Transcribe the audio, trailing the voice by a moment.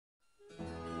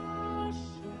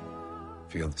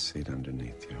Feel the seat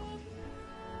underneath you.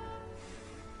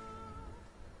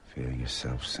 Feel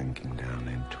yourself sinking down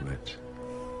into it,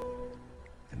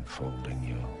 enfolding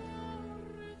you.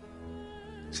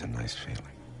 It's a nice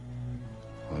feeling.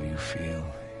 All you feel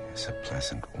is a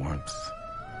pleasant warmth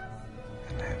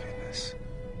and heaviness.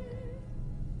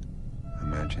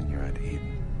 Imagine you're at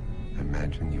Eden.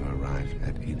 Imagine you arrive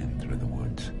at Eden through the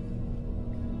woods.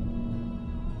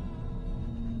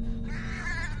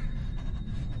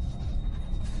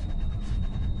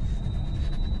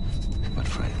 What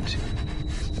frightens you?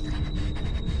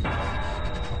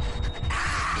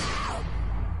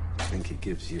 I think he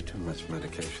gives you too much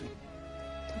medication.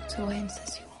 Dr. Wayne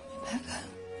says you want me back home.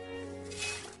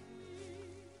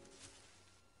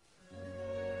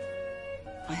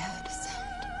 I heard a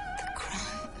sound, the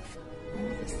cry of all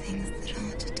the things that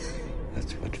are to die.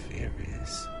 That's what fear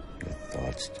is. Your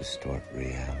thoughts distort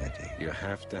reality. You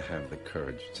have to have the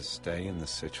courage to stay in the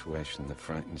situation that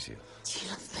frightens you. Do you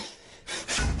love me?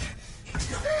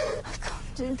 I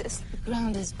can't do this. The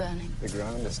ground is burning. The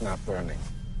ground is not burning.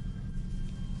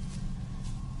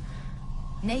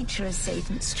 Nature is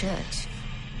Satan's church.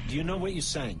 Do you know what you're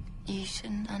saying? You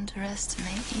shouldn't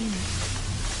underestimate Eden.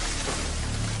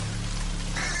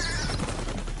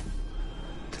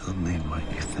 Tell me what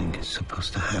you think is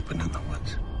supposed to happen in the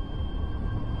woods.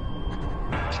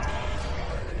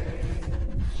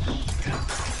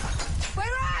 Where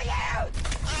are you?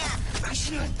 I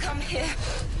shouldn't have come here.